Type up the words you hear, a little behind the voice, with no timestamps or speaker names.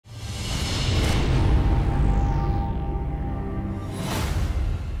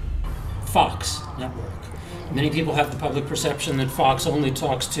Fox network. Many people have the public perception that Fox only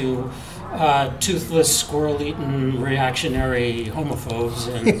talks to toothless, squirrel-eaten, reactionary homophobes,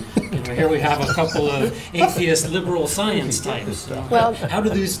 and here we have a couple of atheist, liberal science types. Well, how do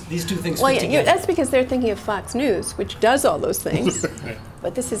these two things fit together? That's because they're thinking of Fox News, which does all those things. Right.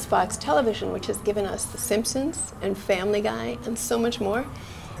 But this is Fox Television, which has given us The Simpsons and Family Guy and so much more.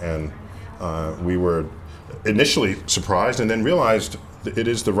 And we were initially surprised and then realized that it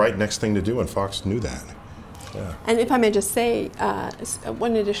is the right next thing to do, and Fox knew that. Yeah. And if I may just say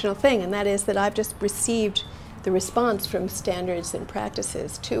one additional thing, and that is that I've just received the response from Standards and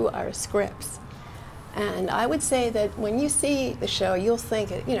Practices to our scripts. And I would say that when you see the show, you'll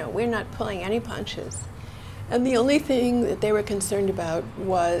think, we're not pulling any punches. And the only thing that they were concerned about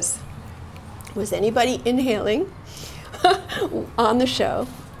was anybody inhaling on the show,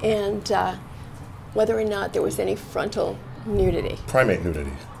 and whether or not there was any frontal nudity. Primate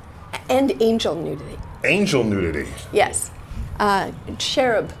nudity. And angel nudity. Angel nudity. Yes.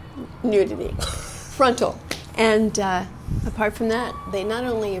 Cherub nudity. Frontal. And apart from that, they not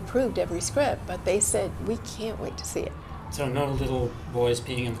only approved every script, but they said, we can't wait to see it. So no little boys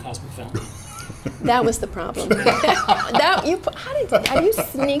peeing in the cosmic fountain. That was the problem. Have you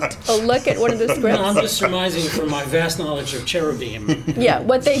sneaked a look at one of the scripts? No, I'm just surmising from my vast knowledge of cherubim. Yeah,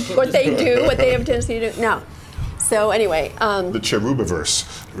 what they do, what they have a tendency to do. No. So anyway, the Cherubiverse.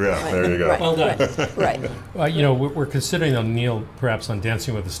 Yeah, right, there you go. Right, well done. Right. We're considering on Neil perhaps on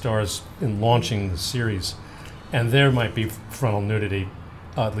Dancing with the Stars in launching the series, and there might be frontal nudity,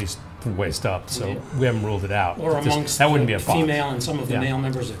 at least from waist up. So we haven't ruled it out. Or amongst that wouldn't be a Fox. Female and some of the male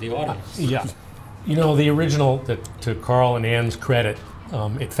members of the audience. Yeah. The original, to Carl and Ann's credit,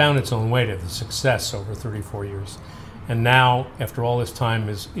 it found its own way to the success over 34 years. And now, after all this time,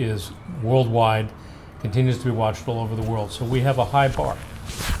 is worldwide, continues to be watched all over the world. So we have a high bar.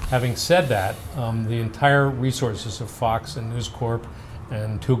 Having said that, the entire resources of Fox and News Corp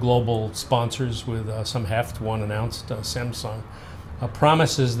and two global sponsors with some heft, one announced, Samsung,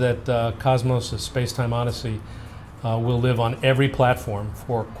 promises that Cosmos, a Space-Time Odyssey, will live on every platform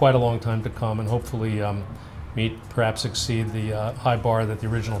for quite a long time to come, and hopefully perhaps exceed the high bar that the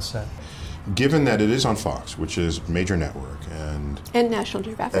original set. Given that it is on Fox, which is a major network, and National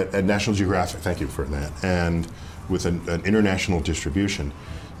Geographic. At National Geographic, thank you for that, and with an international distribution,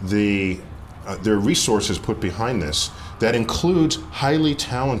 there are resources put behind this that includes highly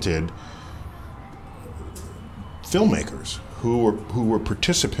talented filmmakers who were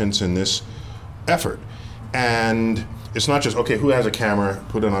participants in this effort. And it's not just, okay, who has a camera,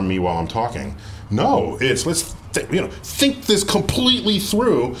 put it on me while I'm talking. No, it's let's think this completely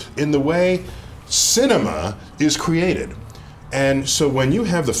through in the way cinema is created. And so when you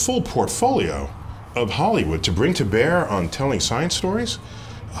have the full portfolio of Hollywood to bring to bear on telling science stories,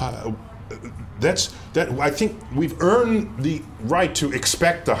 I think we've earned the right to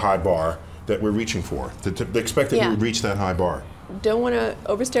expect the high bar that we're reaching for, to expect that we would reach that high bar. Don't want to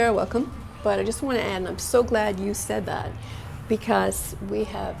overstay our welcome, but I just want to add, and I'm so glad you said that, because we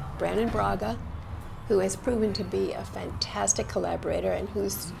have Brandon Braga, who has proven to be a fantastic collaborator and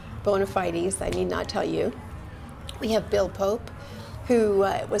whose bona fides I need not tell you. We have Bill Pope, who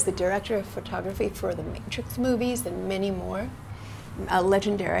was the director of photography for the Matrix movies and many more,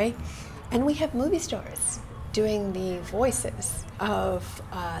 legendary. And we have movie stars doing the voices of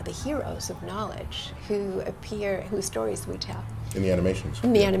the heroes of knowledge who appear, whose stories we tell. In the animations.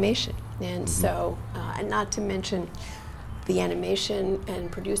 In the animation. And so, and not to mention the animation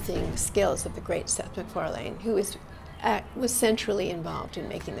and producing skills of the great Seth MacFarlane, who was centrally involved in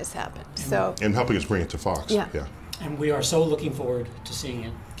making this happen. So, and helping us bring it to Fox. Yeah. And we are so looking forward to seeing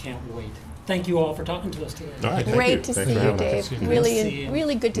it. Can't wait. Thank you all for talking to us today. All right, great to see you, Dave.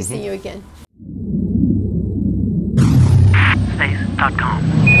 Really good to see you again.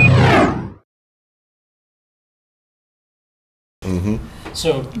 Space.com.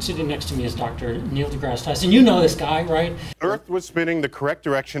 So sitting next to me is Dr. Neil deGrasse Tyson. You know this guy, right? Earth was spinning the correct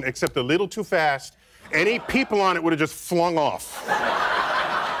direction, except a little too fast. Any people on it would have just flung off.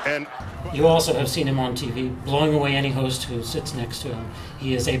 And you also have seen him on TV, blowing away any host who sits next to him.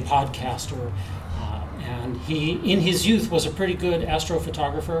 He is a podcaster, and he, in his youth, was a pretty good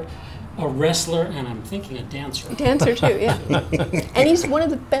astrophotographer, a wrestler, and I'm thinking a dancer. Dancer too, yeah. And he's one of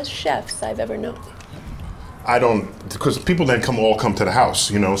the best chefs I've ever known. I don't, because people then all come to the house,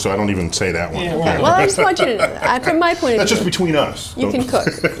 so I don't even say that one. Yeah, right. Well, I just want you to know that. From my point of view. That's just between us. You can cook.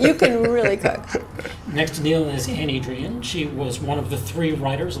 You can really cook. Next to Neil is Annie Druyan. She was one of the three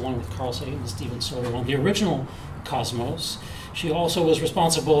writers, along with Carl Sagan and Stephen Sawyer, on the original Cosmos. She also was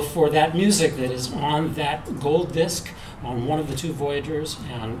responsible for that music that is on that gold disc on one of the two Voyagers,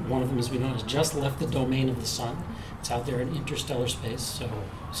 and one of them, as we know, has just left the domain of the sun. It's out there in interstellar space, so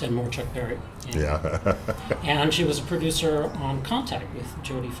send more Chuck Berry. Yeah. And she was a producer on Contact with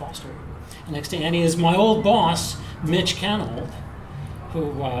Jodie Foster. And next to Annie is my old boss, Mitch Cannold,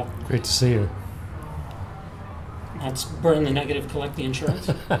 who... Great to see you. Let's burn the negative, collect the insurance.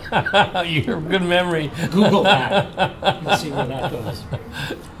 You're good memory. Google that. Let's see where that goes.